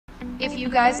If you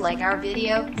guys like our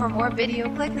video, for more video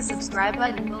click the subscribe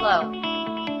button below.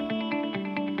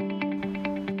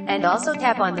 And also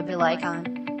tap on the bell icon.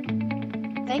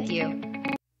 Thank you.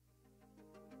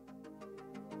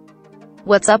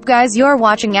 What's up guys, you're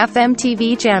watching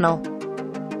FmTv Channel.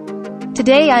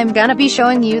 Today I'm gonna be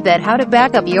showing you that how to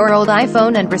back up your old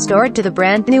iPhone and restore it to the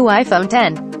brand new iPhone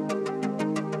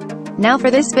 10. Now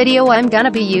for this video I'm gonna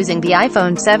be using the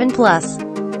iPhone 7 Plus.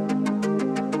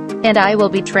 And I will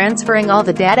be transferring all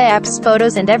the data, apps,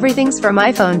 photos and everything's from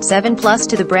iPhone 7 Plus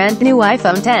to the brand new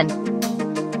iPhone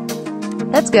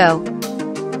 10. Let's go.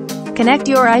 Connect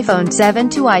your iPhone 7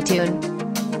 to iTunes.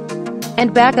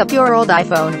 And back up your old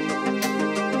iPhone.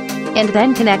 And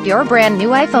then connect your brand new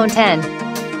iPhone 10.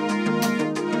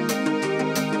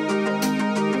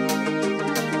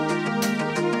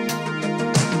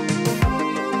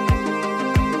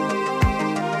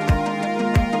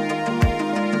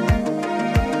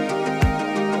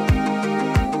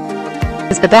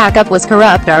 As the backup was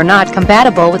corrupt or not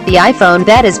compatible with the iPhone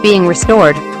that is being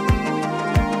restored.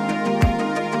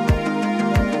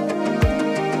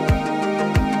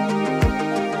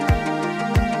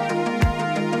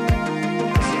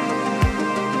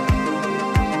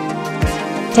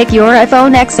 Take your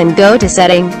iPhone X and go to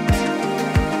Setting,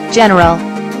 General,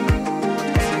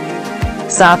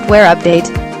 Software Update,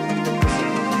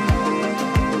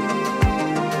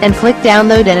 and click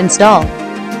Download and Install.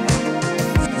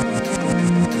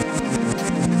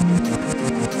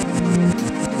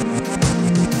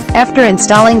 After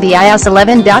installing the iOS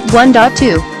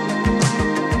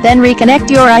 11.1.2, then reconnect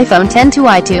your iPhone 10 to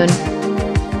iTunes.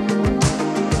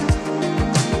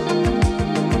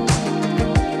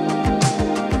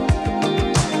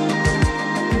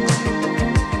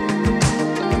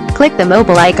 Click the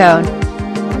mobile icon.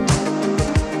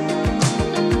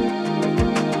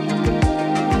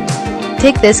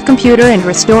 Take this computer and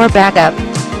restore backup.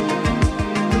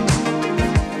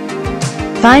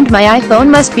 Find My iPhone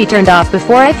must be turned off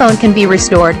before iPhone can be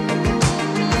restored.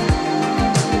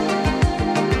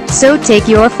 So take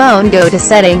your phone, go to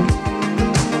Setting,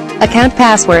 Account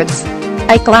Passwords,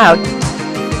 iCloud,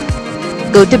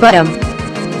 go to Bottom,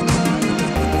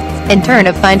 and turn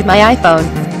off Find My iPhone.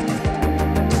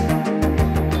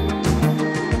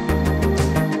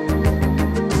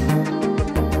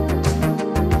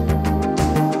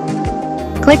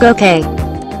 Click OK.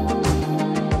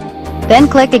 Then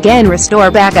click again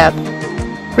Restore Backup.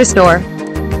 Restore.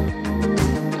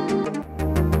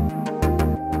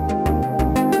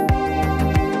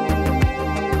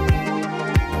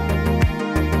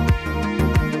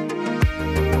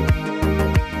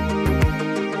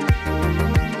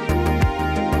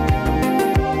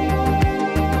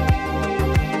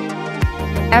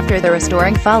 After the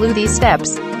restoring, follow these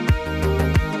steps.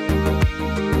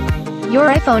 Your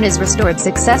iPhone is restored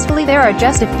successfully. There are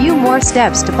just a few more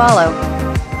steps to follow.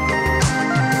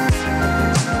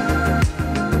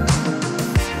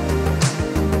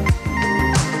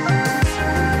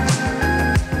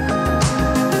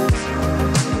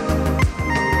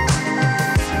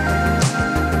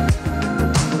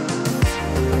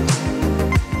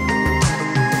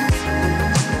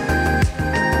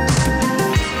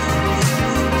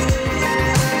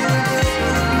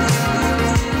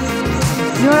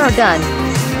 You're done.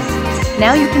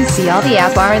 Now you can see all the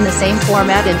apps are in the same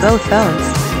format in both phones.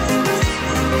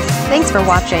 Thanks for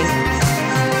watching.